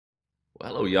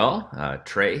Well, hello, y'all.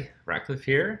 Trey Ratcliff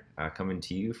here, coming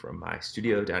to you from my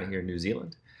studio down here in New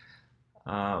Zealand.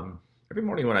 Um, every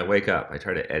morning when I wake up, I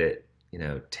try to edit,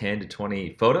 10 to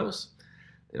 20 photos.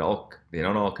 They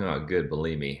don't all come out good,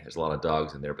 believe me. There's a lot of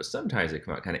dogs in there, but sometimes they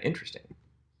come out kind of interesting.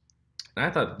 And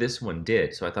I thought this one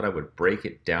did, so I thought I would break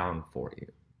it down for you.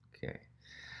 Okay.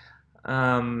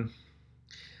 Um,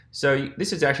 so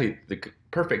this is actually the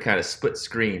perfect kind of split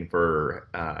screen for,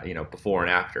 before and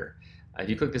after. If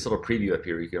you click this little preview up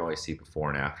here, you can always see before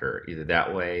and after, either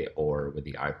that way or with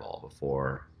the eyeball,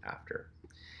 before, after.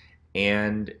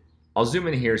 And I'll zoom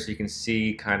in here so you can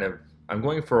see I'm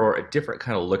going for a different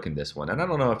kind of look in this one. And I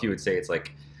don't know if you would say it's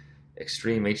like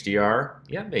extreme HDR.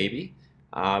 Yeah, maybe.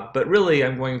 But really,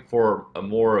 I'm going for a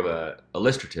more of a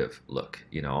illustrative look,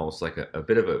 almost like a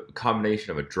bit of a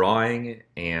combination of a drawing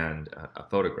and a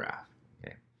photograph.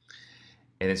 Okay.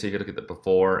 And then so you can look at the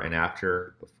before and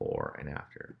after,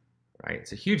 right?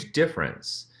 It's a huge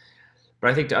difference,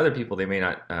 but I think to other people, they may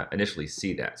not initially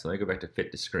see that. So let me go back to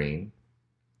fit to screen.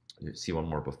 You see one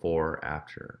more before,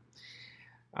 after.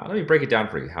 Let me break it down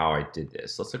for you how I did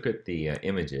this. Let's look at the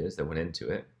images that went into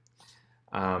it.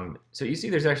 So you see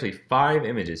there's actually 5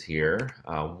 images here.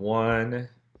 1,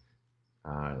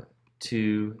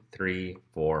 2, 3,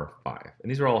 4, 5.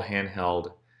 And these are all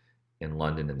handheld in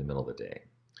London in the middle of the day.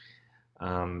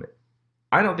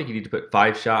 I don't think you need to put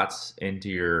 5 shots into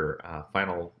your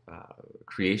final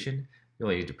creation. You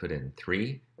only need to put in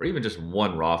 3, or even just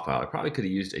 1 raw file. I probably could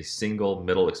have used a single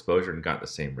middle exposure and got the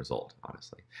same result,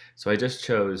 honestly. So I just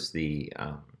chose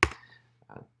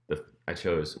I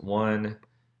chose 1,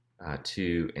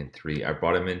 2, and 3. I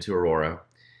brought them into Aurora.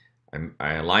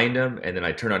 I aligned them, and then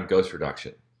I turned on ghost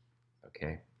reduction.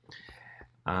 Okay.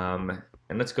 And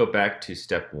let's go back to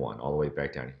step 1, all the way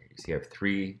back down here. You see I have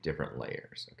 3 different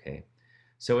layers. Okay.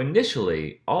 So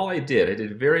initially, I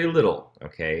did very little,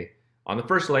 okay? On the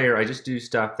first layer, I just do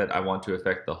stuff that I want to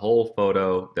affect the whole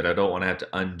photo that I don't want to have to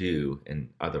undo in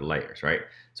other layers, right?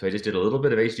 So I just did a little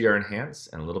bit of HDR enhance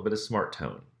and a little bit of smart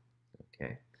tone,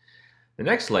 okay? The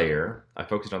next layer, I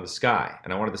focused on the sky,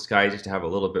 and I wanted the sky just to have a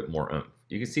little bit more oomph.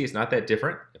 You can see it's not that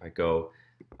different. If I go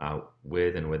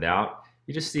with and without,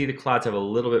 you just see the clouds have a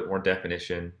little bit more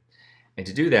definition. And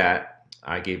to do that,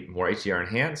 I gave more HDR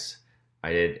enhance.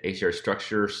 I did HDR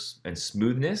structure and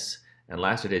smoothness, and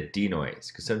last I did denoise,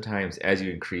 because sometimes as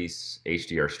you increase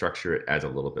HDR structure, it adds a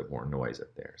little bit more noise up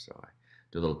there. So I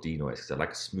do a little denoise because I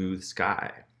like a smooth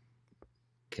sky.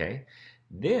 Okay,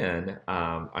 then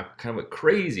I kind of went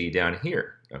crazy down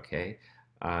here. Okay,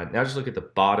 now just look at the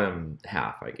bottom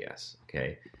half, I guess.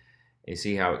 Okay, you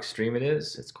see how extreme it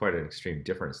is? It's quite an extreme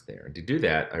difference there. And to do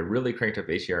that, I really cranked up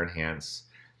HDR enhance.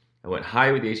 I went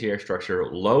high with the HDR structure,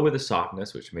 low with the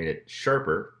softness, which made it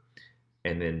sharper,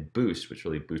 and then boost, which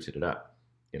really boosted it up.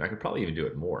 And I could probably even do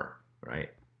it more, right?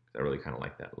 I really kind of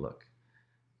like that look.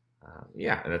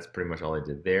 Yeah, and that's pretty much all I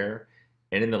did there.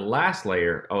 And in the last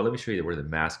layer, let me show you where the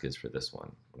mask is for this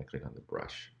one. When I click on the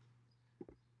brush.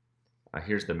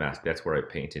 Here's the mask. That's where I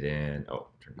painted in.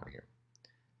 Turn it on here.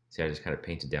 See, I just kind of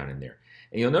painted down in there.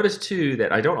 And you'll notice too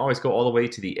that I don't always go all the way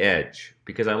to the edge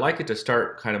because I like it to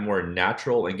start kind of more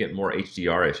natural and get more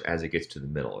HDR-ish as it gets to the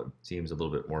middle. It seems a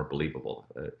little bit more believable.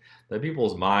 Let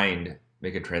people's mind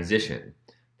make a transition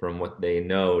from what they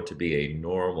know to be a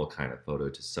normal kind of photo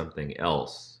to something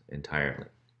else entirely.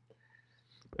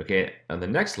 Okay, on the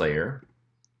next layer,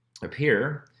 up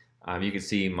here, you can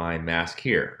see my mask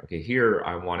here. Okay, here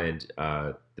I wanted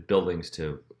the buildings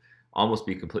to almost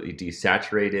be completely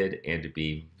desaturated and to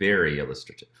be very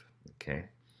illustrative. Okay,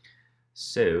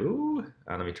 so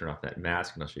let me turn off that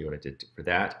mask and I'll show you what I did for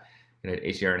that. And I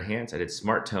did HDR enhance. I did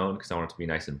smart tone because I want it to be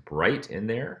nice and bright in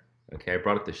there. Okay, I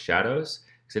brought up the shadows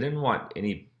because I didn't want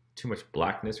too much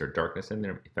blackness or darkness in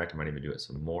there. In fact, I might even do it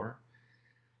some more.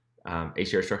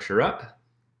 HDR structure up,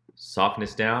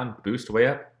 softness down, boost way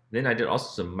up. Then I did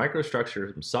also some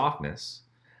microstructure, some softness.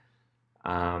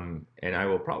 And I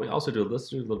will probably also do a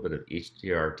little bit of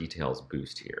HDR details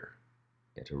boost here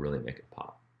to really make it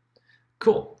pop.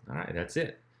 Cool. All right, that's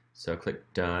it. So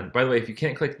click done. By the way, if you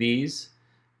can't click these,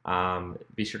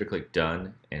 be sure to click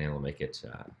done, and it'll make it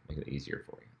easier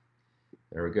for you.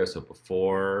 There we go. So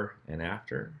before and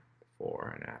after,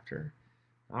 before and after.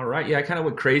 All right. Yeah, I kind of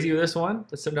went crazy with this one,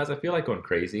 but sometimes I feel like going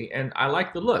crazy, and I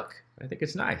like the look. I think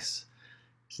it's nice.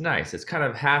 It's nice. It's kind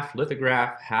of half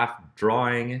lithograph, half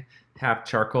drawing, half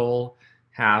charcoal,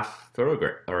 half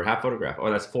photograph.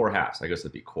 Oh, that's 4 halves. I guess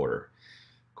it'd be quarter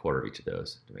of each of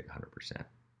those to make 100%.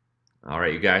 All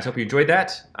right, you guys. Hope you enjoyed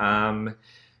that.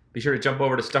 Be sure to jump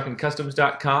over to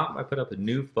stuckincustoms.com. I put up a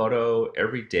new photo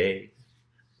every day.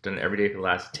 I've done it every day for the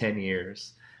last 10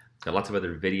 years. got lots of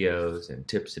other videos and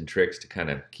tips and tricks to kind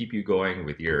of keep you going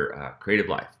with your creative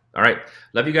life. All right,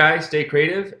 love you guys, stay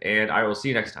creative, and I will see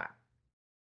you next time.